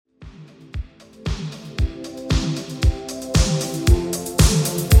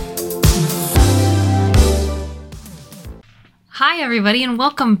Hi, everybody, and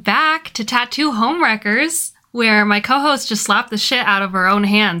welcome back to Tattoo Homewreckers, where my co-host just slapped the shit out of her own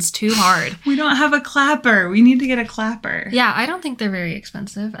hands too hard. We don't have a clapper. We need to get a clapper. Yeah, I don't think they're very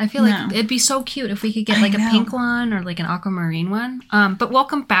expensive. I feel like it'd be so cute if we could get like a pink one or like an aquamarine one. But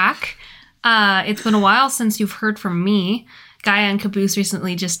welcome back. It's been a while since you've heard from me. Gaia and Caboose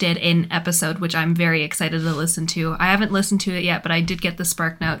recently just did an episode, which I'm very excited to listen to. I haven't listened to it yet, but I did get the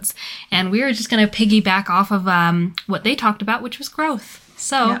Spark Notes. And we were just going to piggyback off of what they talked about, which was growth.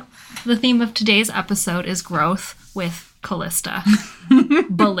 So The theme of today's episode is growth with Callista.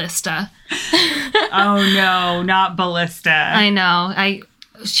 Ballista. Oh, no, not Ballista. I know.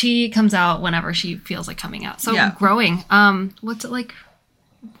 She comes out whenever she feels like coming out. So growing. What's it like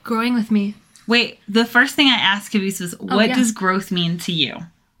growing with me? Wait, the first thing I asked Caboose was, what does growth mean to you?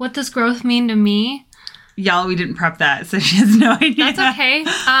 What does growth mean to me? Y'all, we didn't prep that, so she has no idea. That's okay.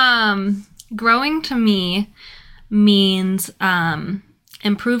 Growing to me means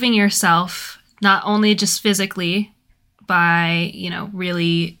improving yourself, not only just physically by,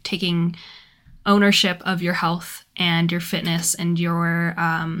 really taking ownership of your health and your fitness and your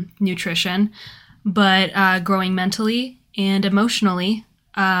nutrition, but growing mentally and emotionally,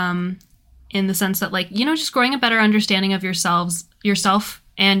 in the sense that, just growing a better understanding of yourself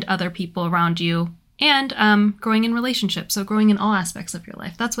and other people around you, and growing in relationships. So growing in all aspects of your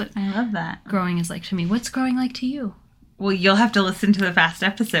life. That's what I love that. Growing is like to me. What's growing like to you? Well, you'll have to listen to the past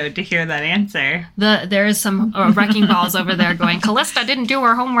episode to hear that answer. There is some wrecking balls over there going, Callista didn't do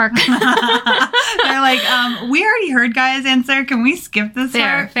her homework. They're like, we already heard Gaia's answer. Can we skip this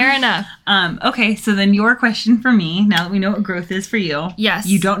part? Fair enough. Okay, so then your question for me, now that we know what growth is for you. Yes.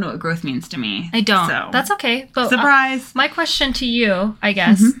 You don't know what growth means to me. I don't. So. That's okay. But, surprise. My question to you, I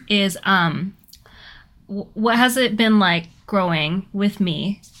guess, is what has it been like growing with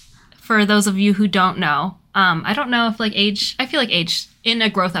me? For those of you who don't know. I don't know if age, I feel like age in a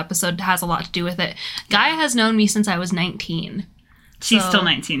growth episode has a lot to do with it. Gaia has known me since I was 19. She's still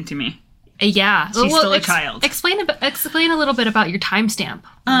 19 to me. Yeah. She's still a child. Explain a little bit about your timestamp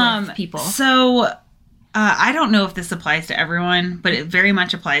with people. So I don't know if this applies to everyone, but it very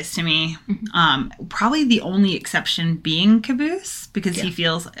much applies to me. Probably the only exception being Caboose, because he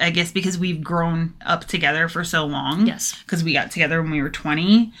feels, I guess, because we've grown up together for so long. Yes. Because we got together when we were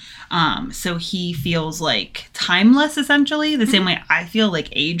 20. So he feels like timeless, essentially, the same way I feel like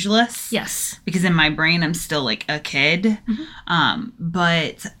ageless. Yes. Because in my brain, I'm still like a kid.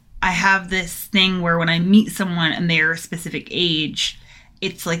 But I have this thing where when I meet someone and they're a specific age,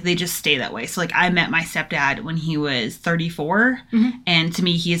 it's like they just stay that way. So I met my stepdad when he was 34, and to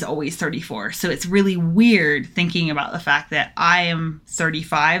me, he is always 34. So it's really weird thinking about the fact that I am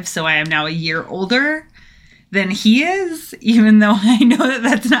 35, so I am now a year older than he is, even though I know that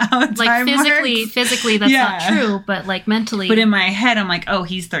that's not how time works. Physically, that's not true, but mentally. But in my head, I'm like, oh,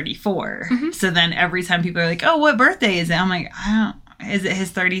 he's 34. So then every time people are like, oh, what birthday is it? I'm like, is it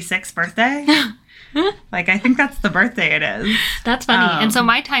his 36th birthday? I think that's the birthday it is. That's funny. And so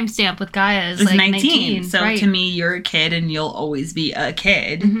my timestamp with Gaia is 19. So to me, you're a kid and you'll always be a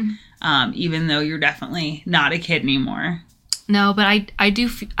kid, even though you're definitely not a kid anymore. No, but I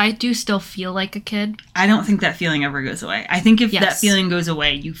do still feel like a kid. I don't think that feeling ever goes away. I think if that feeling goes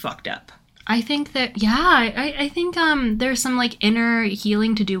away, you fucked up. I think that, I think there's some inner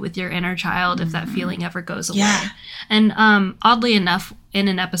healing to do with your inner child if that feeling ever goes away. Yeah. And oddly enough, in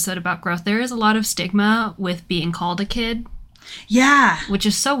an episode about growth, there is a lot of stigma with being called a kid. Yeah. Which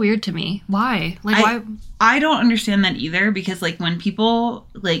is so weird to me. Why? Why? I don't understand that either, because when people,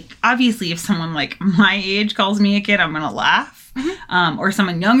 obviously if someone my age calls me a kid, I'm going to laugh. Or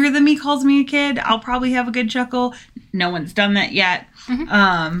someone younger than me calls me a kid, I'll probably have a good chuckle. No one's done that yet.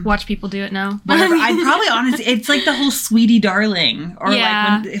 Watch people do it now. Whatever. I'd probably honestly, it's the whole sweetie darling, or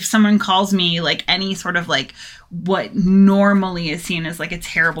if someone calls me any sort of what normally is seen as a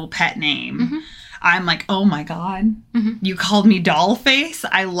terrible pet name. I'm like, oh my God, you called me doll face?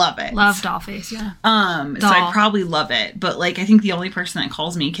 I love it. Love doll face, yeah. So I'd probably love it. But I think the only person that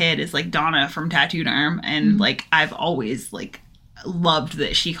calls me kid is Donna from Tattooed Arm. And I've always loved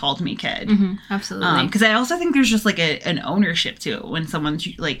that she called me kid. Absolutely. Because I also think there's just an ownership to it when someone's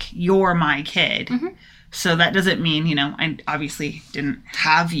you're my kid. So that doesn't mean, I obviously didn't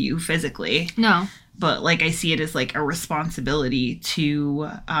have you physically. No. But I see it as a responsibility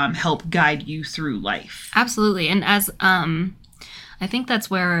to help guide you through life. Absolutely. And as I think that's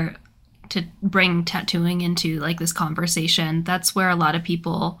where, to bring tattooing into this conversation, that's where a lot of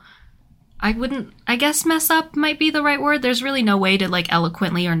people, I guess mess up might be the right word. There's really no way to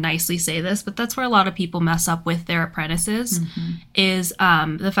eloquently or nicely say this, but that's where a lot of people mess up with their apprentices, is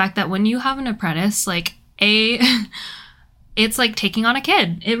the fact that when you have an apprentice, it's like taking on a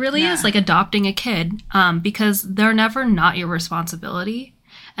kid. It really is like adopting a kid, because they're never not your responsibility.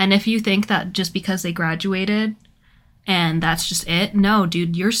 And if you think that just because they graduated and that's just it, no,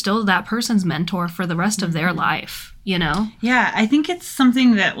 dude, you're still that person's mentor for the rest of their life, you know? Yeah, I think it's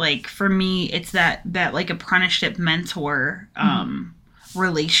something that, like, for me, it's that like apprenticeship mentor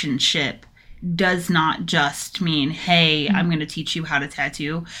relationship does not just mean, hey, I'm going to teach you how to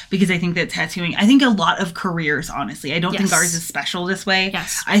tattoo, because I think that tattooing, I think a lot of careers, honestly, I don't think ours is special this way.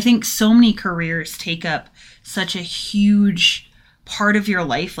 Yes. I think so many careers take up such a huge part of your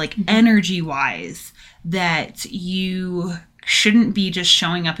life, like energy wise, that you shouldn't be just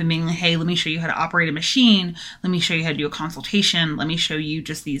showing up and being like, hey, let me show you how to operate a machine. Let me show you how to do a consultation. Let me show you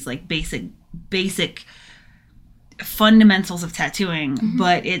just these like basic fundamentals of tattooing.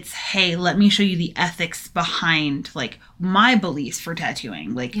 But it's, hey, let me show you the ethics behind like my beliefs for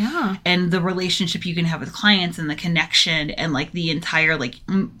tattooing, like, and the relationship you can have with clients and the connection and like the entire like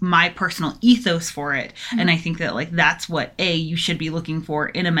my personal ethos for it. And I think that like that's what you should be looking for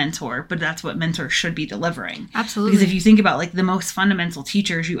in a mentor, but that's what mentors should be delivering. Absolutely. Because if you think about like the most fundamental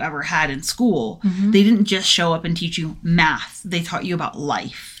teachers you ever had in school, they didn't just show up and teach you math. They taught you about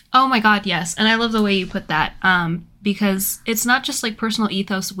life. Oh my God, yes. And I love the way you put that, because it's not just like personal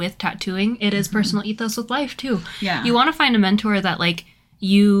ethos with tattooing. It is personal ethos with life too. Yeah. You want to find a mentor that like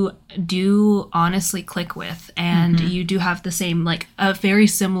you do honestly click with, and you do have the same, like a very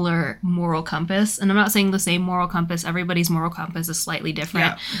similar moral compass. And I'm not saying the same moral compass. Everybody's moral compass is slightly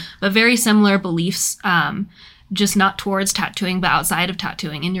different, but very similar beliefs, just not towards tattooing, but outside of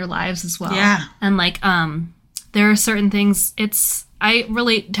tattooing in your lives as well. Yeah. And like, there are certain things, I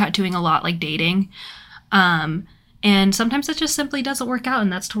relate tattooing a lot like dating. And sometimes it just simply doesn't work out,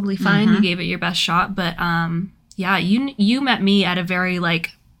 and that's totally fine. You gave it your best shot. But yeah, you met me at a very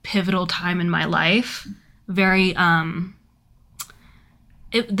like pivotal time in my life. Very there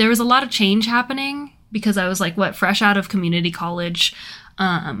was a lot of change happening because I was like fresh out of community college,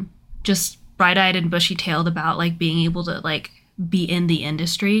 just bright-eyed and bushy-tailed about like being able to like be in the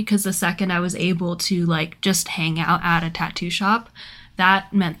industry, because the second I was able to like just hang out at a tattoo shop,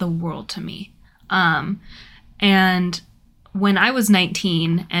 that meant the world to me. And when I was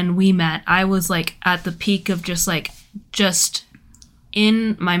 19 and we met, I was like at the peak of just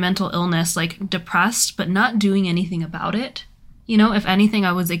in my mental illness, like depressed, but not doing anything about it. You know, if anything,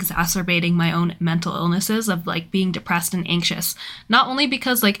 I was exacerbating my own mental illnesses of like being depressed and anxious. Not only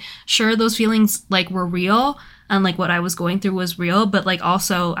because like, sure, those feelings like were real and like what I was going through was real, but like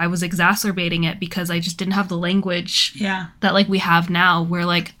also I was exacerbating it because I just didn't have the language that like we have now, where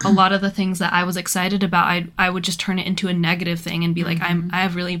like a lot of the things that I was excited about, I would just turn it into a negative thing and be like, I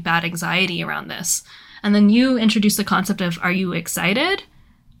have really bad anxiety around this. And then you introduced the concept of, are you excited?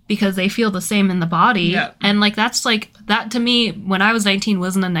 Because they feel the same in the body. Yeah. And like, that's like, that to me, when I was 19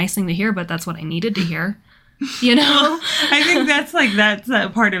 wasn't a nice thing to hear, but that's what I needed to hear. You know? I think that's a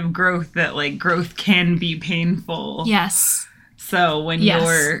part of growth, that like growth can be painful. Yes. So when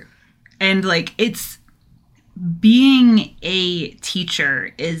you're, and like, it's, being a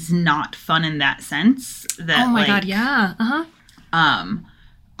teacher is not fun in that sense. That, oh my like, God, yeah.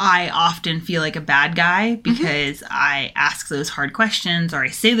 I often feel like a bad guy because I ask those hard questions or I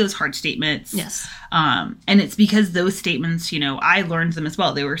say those hard statements. Yes. And it's because those statements, you know, I learned them as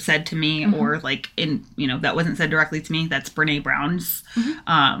well. They were said to me or like in, you know, that wasn't said directly to me. That's Brene Brown's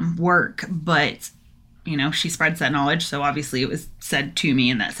work. But, you know, she spreads that knowledge. So obviously it was said to me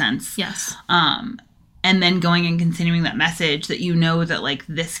in that sense. Yes. And then going and continuing that message that, you know, that like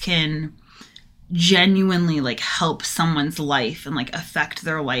this can genuinely like help someone's life and like affect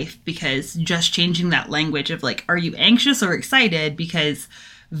their life, because just changing that language of like, are you anxious or excited? Because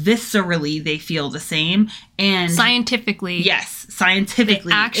viscerally they feel the same, and scientifically in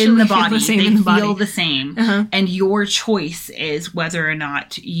the body they feel the same. And your choice is whether or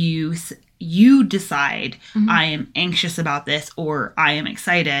not you decide I am anxious about this or I am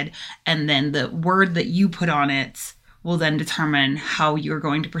excited, and then the word that you put on it will then determine how you're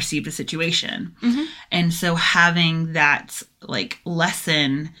going to perceive the situation. And so having that like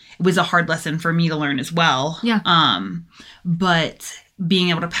lesson, it was a hard lesson for me to learn as well. Yeah. But being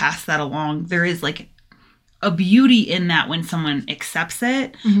able to pass that along, there is like a beauty in that when someone accepts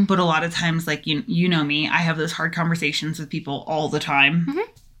it. But a lot of times, like, you know me, I have those hard conversations with people all the time.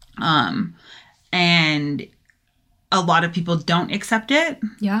 And a lot of people don't accept it.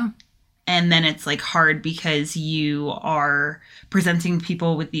 Yeah. And then it's like hard because you are presenting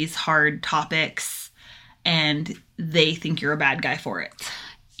people with these hard topics and they think you're a bad guy for it.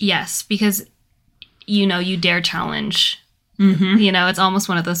 Yes, because, you know, you dare challenge. You know, it's almost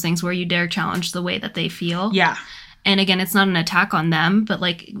one of those things where you dare challenge the way that they feel. Yeah. And again, it's not an attack on them, but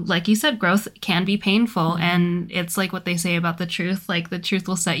like you said, growth can be painful. And it's like what they say about the truth. Like, the truth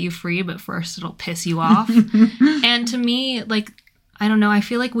will set you free, but first it'll piss you off. And to me, like, I don't know, I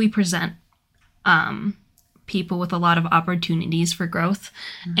feel like we present people with a lot of opportunities for growth.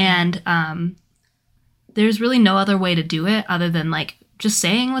 And there's really no other way to do it other than, like, just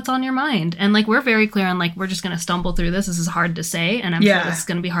saying what's on your mind. And, like, we're very clear on, like, we're just going to stumble through this. This is hard to say, and I'm sure this is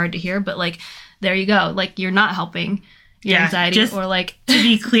going to be hard to hear. But, like, there you go. Like, you're not helping your anxiety. Just or, like... to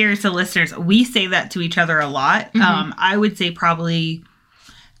be clear to listeners, we say that to each other a lot. I would say probably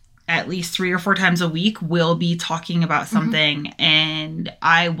at least 3 or 4 times a week we'll be talking about something, and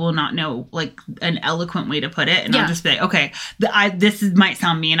I will not know, like, an eloquent way to put it, and I'll just be like, okay, might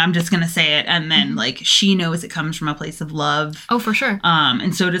sound mean, I'm just gonna say it, and then like, she knows it comes from a place of love. Oh, for sure.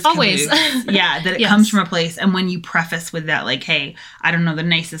 And so does always. That it comes from a place, and when you preface with that, like, hey, I don't know the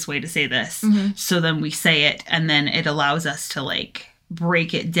nicest way to say this, so then we say it, and then it allows us to, like,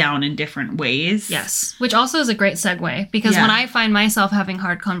 break it down in different ways. Yes. Which also is a great segue, because when I find myself having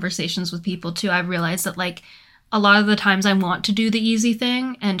hard conversations with people too, I've realized that, like, a lot of the times I want to do the easy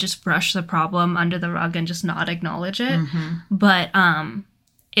thing and just brush the problem under the rug and just not acknowledge it. But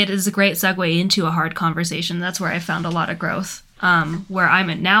it is a great segue into a hard conversation. That's where I found a lot of growth, where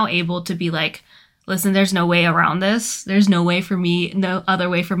I'm now able to be like, listen, there's no way around this. There's no other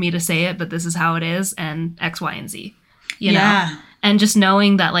way for me to say it, but this is how it is, and X, Y, and Z. You know? And just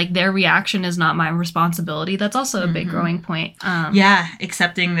knowing that, like, their reaction is not my responsibility. That's also a big growing point.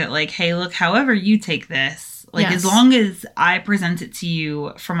 Accepting that, like, hey, look, however you take this, like, as long as I present it to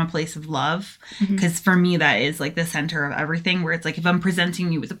you from a place of love, because for me, that is, like, the center of everything, where it's like, if I'm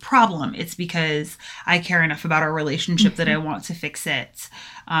presenting you with a problem, it's because I care enough about our relationship that I want to fix it.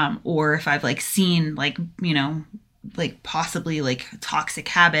 Or if I've, like, seen, like, you know, like, possibly, like, toxic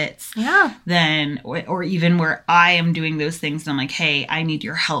habits, then, or even where I am doing those things and I'm like, hey, I need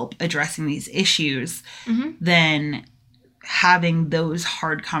your help addressing these issues, then having those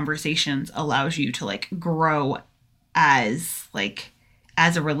hard conversations allows you to, like, grow as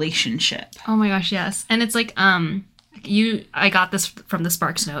a relationship. Oh my gosh, yes. And it's like, I got this from the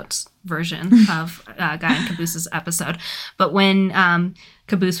Sparks Notes version of Guy and Caboose's episode, but when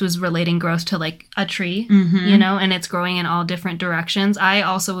Caboose was relating growth to, like, a tree, you know, and it's growing in all different directions, I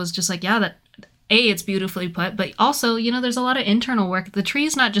also was just like, it's beautifully put, but also, you know, there's a lot of internal work. The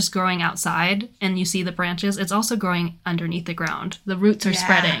tree's not just growing outside and you see the branches, it's also growing underneath the ground. The roots are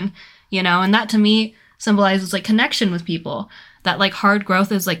spreading, you know, and that to me symbolizes, like, connection with people. That, like, hard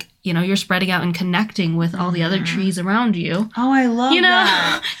growth is, like, you know, you're spreading out and connecting with all the other trees around you. Oh, I love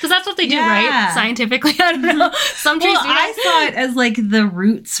that. Because that's what they do, right? Scientifically, I don't know. Some trees do that. I saw it as, like, the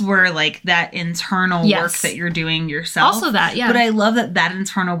roots were, like, that internal work that you're doing yourself. Also that, But I love that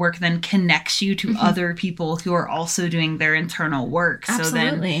internal work then connects you to other people who are also doing their internal work. Absolutely.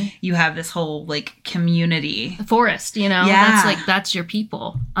 So then you have this whole, like, community. The forest, you know? That's your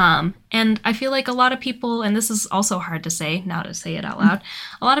people. And I feel like a lot of people, and this is also hard to say, now to say it out loud,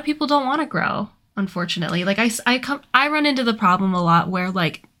 a lot of people don't want to grow, unfortunately. Like, I run into the problem a lot where,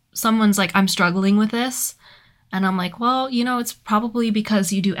 like, someone's like, I'm struggling with this. And I'm like, well, you know, it's probably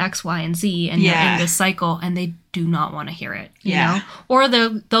because you do X, Y, and Z, and you're in this cycle, and they do not want to hear it, you know? Or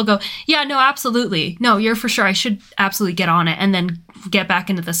they'll go, yeah, no, absolutely. No, you're for sure. I should absolutely get on it, and then get back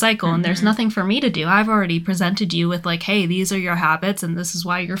into the cycle. And there's nothing for me to do. I've already presented you with, like, hey, these are your habits, and this is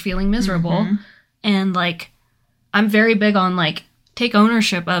why you're feeling miserable. And, like, I'm very big on, like, take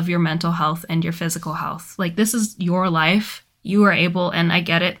ownership of your mental health and your physical health. Like, this is your life. You are able, and I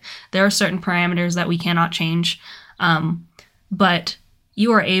get it, there are certain parameters that we cannot change, but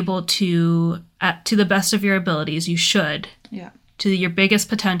you are able to the best of your abilities, you should, to your biggest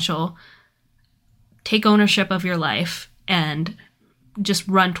potential, take ownership of your life and just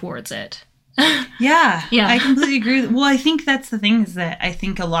run towards it. I completely agree. Well, I think that's the thing, is that I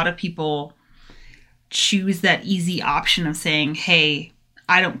think a lot of people choose that easy option of saying, hey,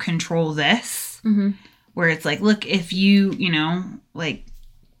 I don't control this. Where it's like, look, if you know, like,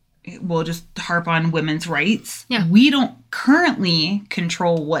 we'll just harp on women's rights. We don't currently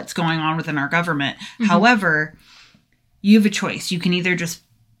control what's going on within our government. However, you have a choice. You can either just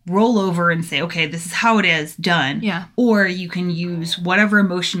roll over and say, okay, this is how it is, done. Or you can use whatever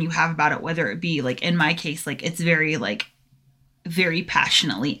emotion you have about it, whether it be, like, in my case, like, it's very, like, very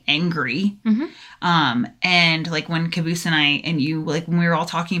passionately angry. And, like, when Caboose and I and you, like, when we were all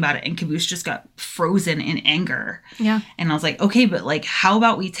talking about it, and Caboose just got frozen in anger. And I was like, okay, but, like, how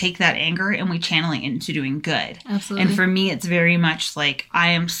about we take that anger and we channel it into doing good? Absolutely. And for me, it's very much like, I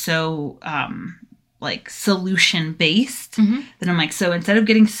am so like solution based, Mm-hmm. then I'm like, so instead of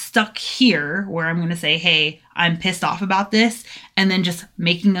getting stuck here where I'm going to say, hey, I'm pissed off about this, and then just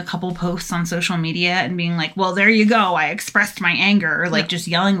making a couple posts on social media and being like, well, there you go, I expressed my anger, or like just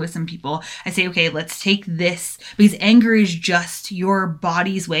yelling with some people, I say, okay, let's take this, because anger is just your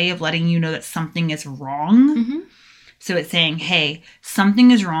body's way of letting you know that something is wrong. Mm-hmm. So it's saying, hey, something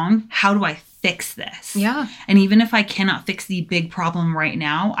is wrong. How do I fix this? Yeah. And even if I cannot fix the big problem right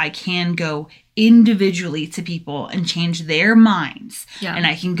now, I can go individually to people and change their minds. Yeah. And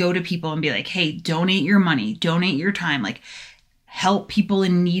I can go to people and be like, hey, donate your money, donate your time, like help people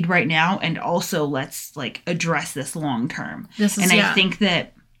in need right now. And also let's like address this long term. I think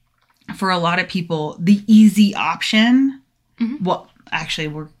that for a lot of people, the easy option, well, actually,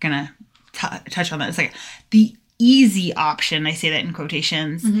 we're going to touch on that in a second. The easy option, I say that in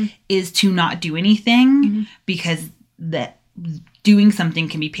quotations, is to not do anything because that doing something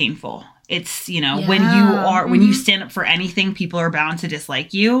can be painful. It's, you know, when you stand up for anything, people are bound to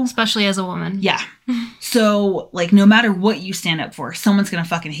dislike you. Especially as a woman. Yeah. So, like, no matter what you stand up for, someone's going to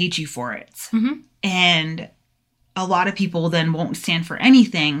fucking hate you for it. Mm-hmm. And a lot of people then won't stand for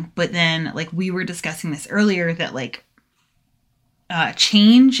anything. But then, like, we were discussing this earlier, that, like,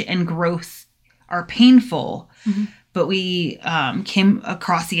 change and growth are painful. Mm-hmm. But we came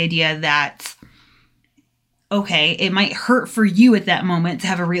across the idea that, okay, it might hurt for you at that moment to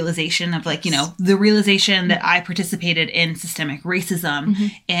have a realization of, like, you know, the realization that I participated in systemic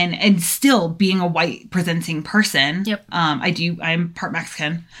racism and still being a white presenting person. Yep. I'm part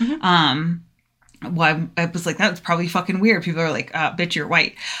Mexican. Well, I was like, that's probably fucking weird. People are like, bitch, you're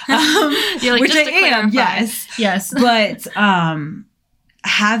white. You're like, which just I to am, clarify. yes. But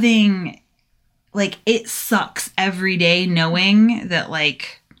having, like, it sucks every day knowing that,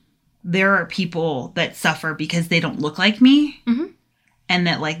 like, there are people that suffer because they don't look like me. Mm-hmm. And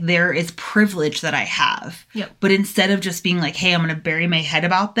that, like, there is privilege that I have. Yep. But instead of just being like, hey, I'm going to bury my head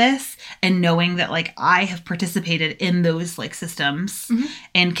about this, and knowing that, like, I have participated in those, like, systems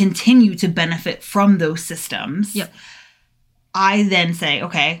and continue to benefit from those systems. Yep. I then say,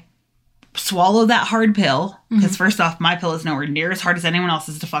 okay, swallow that hard pill. Because first off, my pill is nowhere near as hard as anyone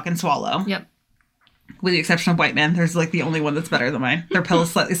else's to fucking swallow. Yep. With the exception of white men. There's, like, the only one that's better than mine. Their pill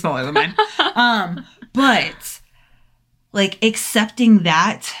is slightly smaller than mine. But, like, accepting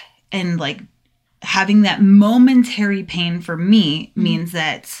that and, like, having that momentary pain for me means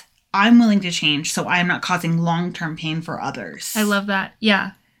that I'm willing to change, so I'm not causing long-term pain for others. I love that.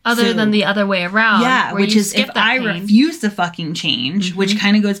 Yeah. Other than the other way around. Yeah, which is if I pain. refuse to fucking change, which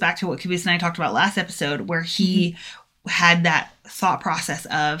kind of goes back to what Kubis and I talked about last episode, where he had that thought process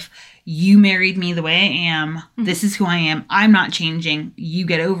of, you married me the way I am. This is who I am. I'm not changing. You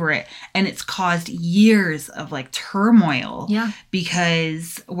get over it. And it's caused years of, like, turmoil. Yeah.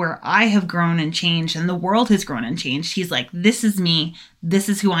 Because where I have grown and changed and the world has grown and changed, he's like, this is me. This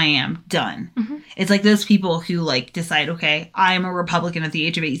is who I am. Done. It's like those people who, like, decide, okay, I'm a Republican at the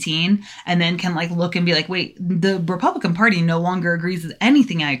age of 18, and then can, like, look and be like, wait, the Republican Party no longer agrees with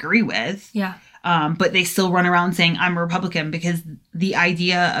anything I agree with. Yeah. But they still run around saying I'm a Republican, because the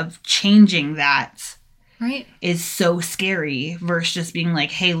idea of changing that is so scary versus just being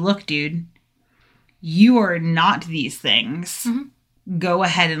like, hey, look, dude, you are not these things. Go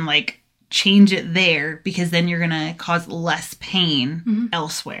ahead and, like, change it there, because then you're going to cause less pain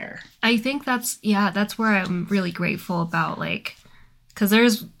elsewhere. I think that's where I'm really grateful about, like, because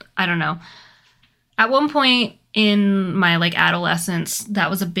there's, I don't know, at one point in my, like, adolescence, that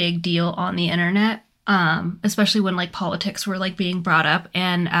was a big deal on the internet, especially when, like, politics were, like, being brought up,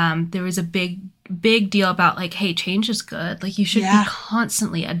 and there was a big deal about, like, hey, change is good. Like, you should be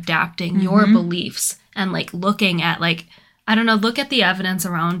constantly adapting your beliefs and, like, looking at, like, I don't know, look at the evidence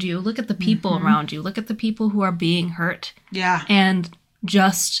around you, look at the people around you, look at the people who are being hurt. Yeah. And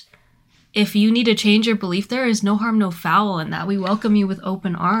just, if you need to change your belief, there is no harm, no foul in that. We welcome you with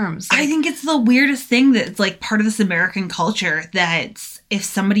open arms. I think it's the weirdest thing that it's, like, part of this American culture that if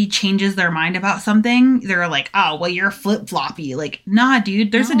somebody changes their mind about something, they're like, oh, well, you're flip-floppy. Like, nah,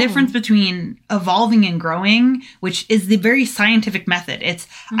 dude, there's a difference between evolving and growing, which is the very scientific method. It's,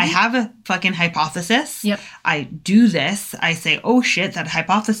 I have a fucking hypothesis. Yep. I do this. I say, oh, shit, that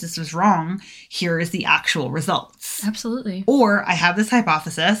hypothesis was wrong. Here is the actual results. Absolutely. Or I have this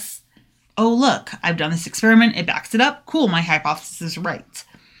hypothesis. Oh, look, I've done this experiment. It backs it up. Cool, my hypothesis is right.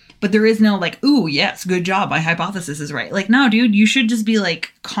 But there is no, like, ooh, yes, good job. My hypothesis is right. Like, no, dude, you should just be,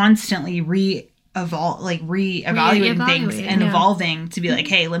 like, constantly reevaluating things and evolving to be like,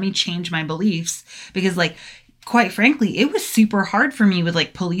 hey, let me change my beliefs. Because, like, quite frankly, it was super hard for me with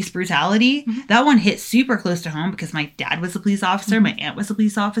like police brutality. That one hit super close to home because my dad was a police officer. My aunt was a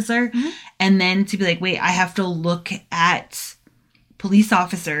police officer. And then to be like, wait, I have to look at police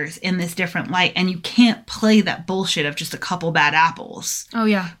officers in this different light, and you can't play that bullshit of just a couple bad apples. Oh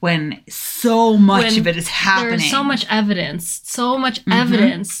yeah. When so much of it is happening. There's so much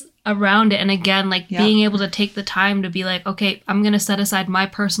evidence around it. And again, like being able to take the time to be like, okay, I'm going to set aside my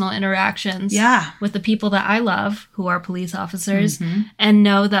personal interactions with the people that I love who are police officers and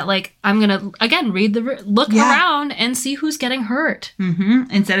know that like, I'm going to, again, look around and see who's getting hurt.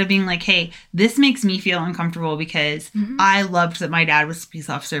 Instead of being like, hey, this makes me feel uncomfortable because I loved that my dad was a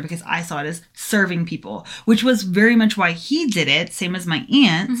police officer because I saw it as serving people, which was very much why he did it. Same as my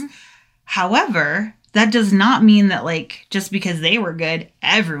aunt. However, that does not mean that, like, just because they were good,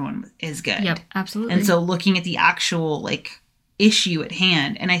 everyone is good. Yep, absolutely. And so looking at the actual, like, issue at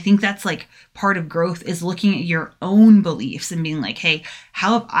hand, and I think that's, like, part of growth is looking at your own beliefs and being like, hey,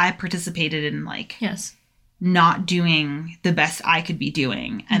 how have I participated in, like, not doing the best I could be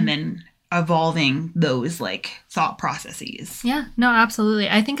doing, and then evolving those, like, thought processes. Yeah, no, absolutely.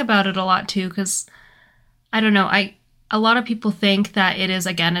 I think about it a lot, too, because, I don't know, a lot of people think that it is,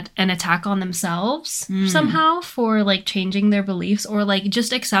 again, an attack on themselves somehow for, like, changing their beliefs or, like,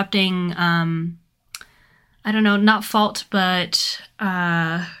 just accepting, I don't know, not fault, but,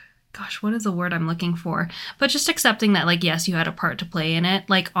 gosh, what is the word I'm looking for? But just accepting that, like, yes, you had a part to play in it.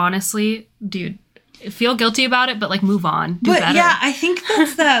 Like, honestly, dude, feel guilty about it, but, like, move on. Do better. Yeah, I think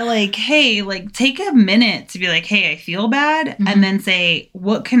that's that, like, hey, like, take a minute to be like, hey, I feel bad, and then say,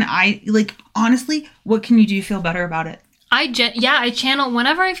 what can I, like, honestly, what can you do to feel better about it? I channel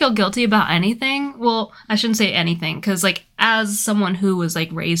whenever I feel guilty about anything. Well, I shouldn't say anything, because, like, as someone who was, like,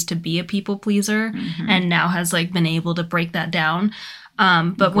 raised to be a people pleaser and now has, like, been able to break that down.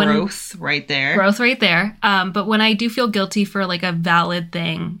 But growth right there. But when I do feel guilty for, like, a valid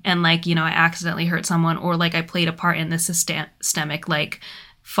thing and, like, you know, I accidentally hurt someone or, like, I played a part in the systemic, like,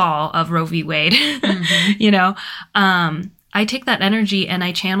 fall of Roe v. Wade, you know, I take that energy and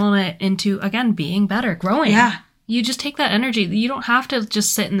I channel it into, again, being better, growing. Yeah. You just take that energy. You don't have to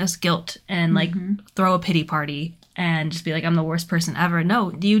just sit in this guilt and, like, throw a pity party and just be like, I'm the worst person ever.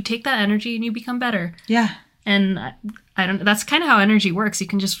 No, you take that energy and you become better. Yeah. And that's kind of how energy works. You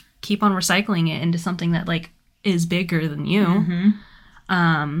can just keep on recycling it into something that, like, is bigger than you.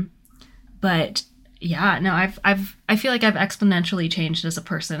 But yeah, no, I feel like I've exponentially changed as a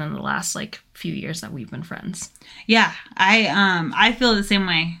person in the last, like, few years that we've been friends. Yeah, I feel the same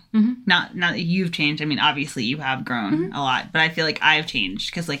way. Not that you've changed. I mean, obviously you have grown a lot, but I feel like I've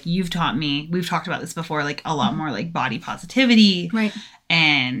changed because, like, you've taught me. We've talked about this before, like, a lot more, like, body positivity, right,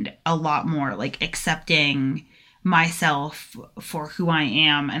 and a lot more, like, accepting myself for who I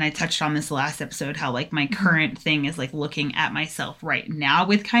am. And I touched on this last episode, how, like, my current thing is, like, looking at myself right now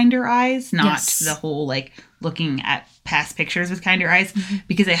with kinder eyes, not the whole, like, looking at past pictures with kinder eyes,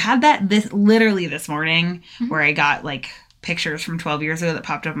 because I had that this morning where I got, like, pictures from 12 years ago that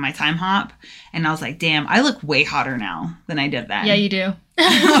popped up in my time hop, and I was like, damn, I look way hotter now than I did then. Yeah, you do.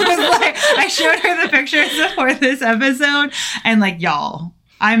 I was like, I showed her the pictures before this episode, and, like, y'all,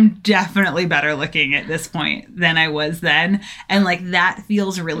 I'm definitely better looking at this point than I was then. And, like, that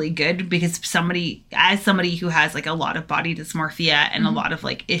feels really good because somebody who has, like, a lot of body dysmorphia and a lot of,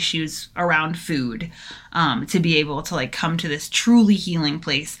 like, issues around food, to be able to, like, come to this truly healing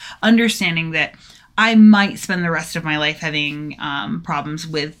place, understanding that I might spend the rest of my life having problems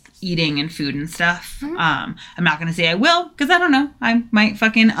with eating and food and stuff. I'm not going to say I will, because I don't know. I might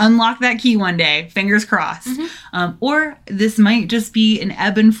fucking unlock that key one day. Fingers crossed. Or this might just be an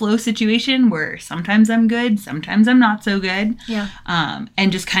ebb and flow situation where sometimes I'm good, sometimes I'm not so good. Yeah.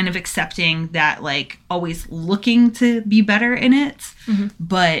 And just kind of accepting that, like, always looking to be better in it,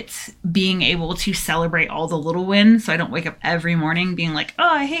 but being able to celebrate all the little wins. So I don't wake up every morning being like, oh,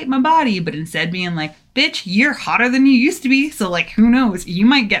 I hate my body, but instead being like, bitch, you're hotter than you used to be. So, like, who knows? You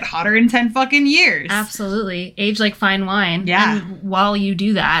might get hotter in 10 fucking years. Absolutely. Age like fine wine. Yeah. And while you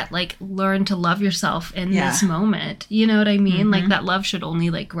do that, like, learn to love yourself in this moment. You know what I mean? Like, that love should only,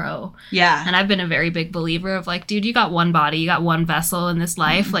 like, grow. Yeah. And I've been a very big believer of, like, dude, you got one body, you got one vessel in this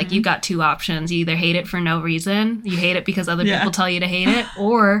life. Like, you got two options. You either hate it for no reason, you hate it because other people tell you to hate it,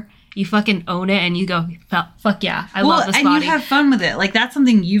 or you fucking own it and you go, fuck yeah, I love this body. And you have fun with it. Like, that's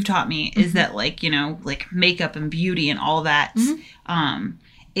something you've taught me, is that, like, you know, like, makeup and beauty and all that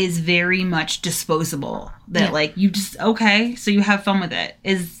is very much disposable. that Yeah. like you just okay, so you have fun with it.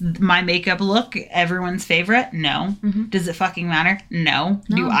 Is my makeup look everyone's favorite? No. Does it fucking matter? No.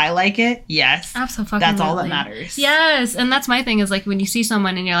 Do I like it? Yes. Absolutely. That's all that matters. Yes. And that's my thing is like when you see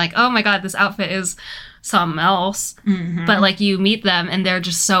someone and you're like, oh my God, this outfit is something else. But like you meet them and they're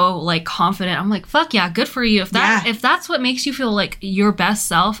just so like confident. I'm like, fuck yeah, good for you. If that's what makes you feel like your best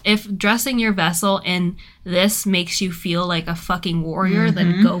self, if dressing your vessel in this makes you feel like a fucking warrior,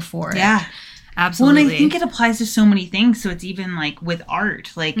 then go for it. Yeah. Absolutely. Well, and I think it applies to so many things. So it's even like with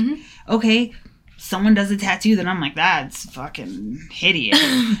art. Like, okay, someone does a tattoo, then I'm like, that's fucking hideous.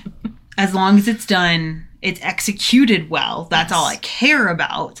 As long as it's done, it's executed well. That's all I care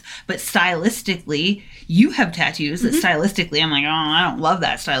about. But stylistically, you have tattoos that stylistically, I'm like, oh, I don't love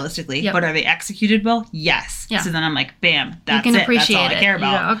that stylistically. Yep. But are they executed well? Yes. Yeah. So then I'm like, bam, that's you can it. appreciate That's all I care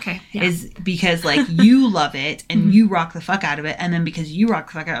about. Yeah, okay. Yeah. Is because like you love it and you rock the fuck out of it. And then because you rock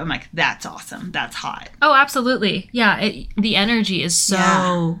the fuck out, I'm like, that's awesome. That's hot. Oh, absolutely. Yeah. The energy is so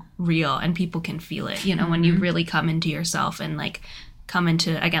Yeah. real and people can feel it, you know, when you really come into yourself and like come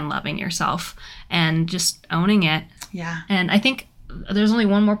into, again, loving yourself and just owning it. Yeah. And I think there's only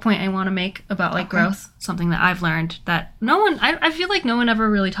one more point I want to make about like growth, something that I've learned that I feel like no one ever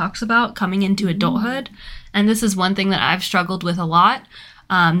really talks about coming into adulthood. And this is one thing that I've struggled with a lot.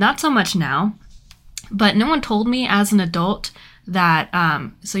 Not so much now, but no one told me as an adult that,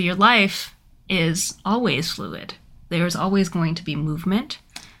 so your life is always fluid. There's always going to be movement.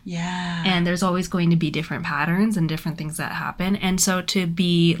 Yeah. And there's always going to be different patterns and different things that happen. And so to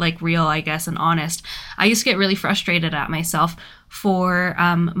be like real, I guess, and honest, I used to get really frustrated at myself for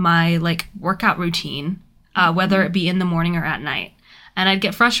my like workout routine, whether it be in the morning or at night. And I'd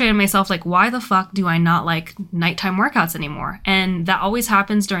get frustrated at myself, like, why the fuck do I not like nighttime workouts anymore? And that always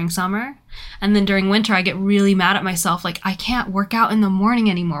happens during summer. And then during winter, I get really mad at myself, like, I can't work out in the morning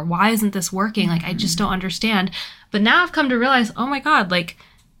anymore. Why isn't this working? Like, I just don't understand. But now I've come to realize, oh my God, like,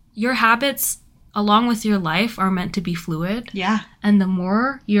 your habits along with your life are meant to be fluid. Yeah. And the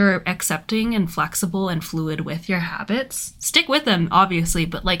more you're accepting and flexible and fluid with your habits, stick with them, obviously,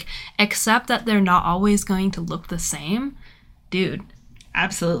 but like accept that they're not always going to look the same. Dude,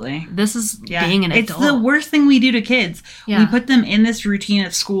 Absolutely. this is being an adult. It's the worst thing we do to kids. Yeah. We put them in this routine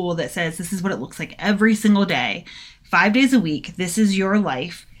of school that says this is what it looks like every single day, 5 days a week. This is your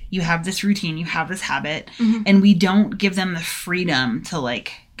life. You have this routine. You have this habit. And we don't give them the freedom to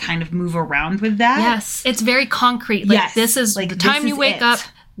like kind of move around with that. Yes, it's very concrete. Like Yes, this is like, the this time you is wake it. up,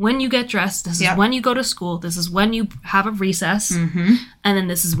 when you get dressed, this is Yep. when you go to school, this is when you have a recess, and then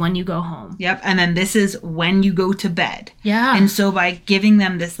this is when you go home. Yep. And then this is when you go to bed. Yeah. And so by giving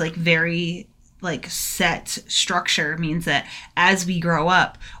them this like very like set structure means that as we grow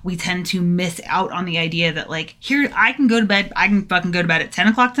up, we tend to miss out on the idea that like, here, I can go to bed. I can fucking go to bed at 10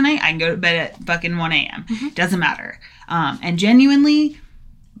 o'clock tonight. I can go to bed at fucking 1 a.m. Doesn't matter. And genuinely,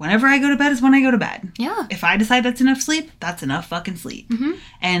 whenever I go to bed is when I go to bed. Yeah. If I decide that's enough sleep, that's enough fucking sleep.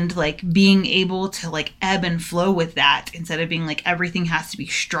 And like being able to like ebb and flow with that instead of being like everything has to be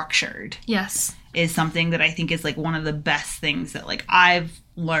structured Yes. is something that I think is like one of the best things that like I've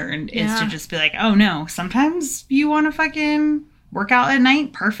learned is Yeah. to just be like, oh no, sometimes you want to fucking work out at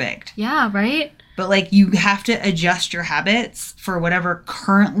night. Perfect. Yeah, right? But like you have to adjust your habits for whatever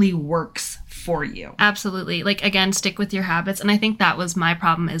currently works for you. Absolutely. Like, again, stick with your habits. And I think that was my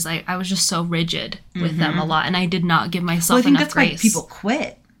problem is I was just so rigid with them a lot. And I did not give myself Well, I think enough that's grace. why people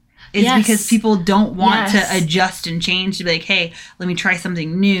quit. Is Yes. because people don't want Yes. to adjust and change to be like, hey, let me try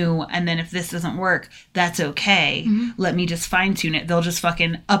something new. And then if this doesn't work, that's okay. Let me just fine tune it. They'll just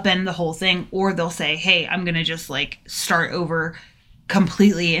fucking upend the whole thing. Or they'll say, hey, I'm going to just like start over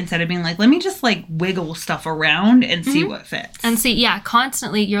completely instead of being like, let me just like wiggle stuff around and see what fits. And see, yeah,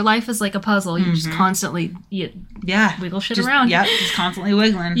 constantly, your life is like a puzzle. You just constantly yeah. wiggle shit just, around. Yep. Just constantly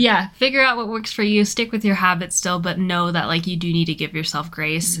wiggling. Yeah, figure out what works for you. Stick with your habits still, but know that like you do need to give yourself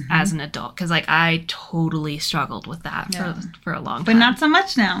grace as an adult. Because like I totally struggled with that for a long time. But not so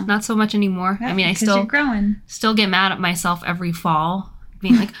much now. Not so much anymore. I mean, I because you're still growing. get mad at myself every fall,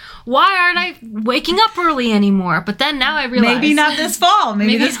 being like, why aren't I waking up early anymore? But then now I realize Maybe not this fall.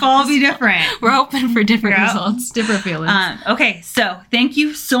 Maybe this fall will be different. we're hoping for different Yeah. results, different feelings. Okay, so thank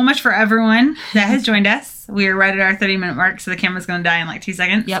you so much for everyone that has joined us. We're right at our 30-minute mark, so the camera's going to die in like 2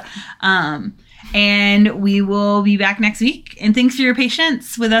 seconds. Yep. And we will be back next week. And thanks for your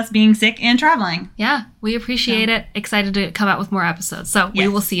patience with us being sick and traveling. Yeah, we appreciate it. Excited to come out with more episodes. So we Yes.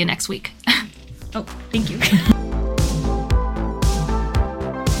 will see you next week. Oh, thank you.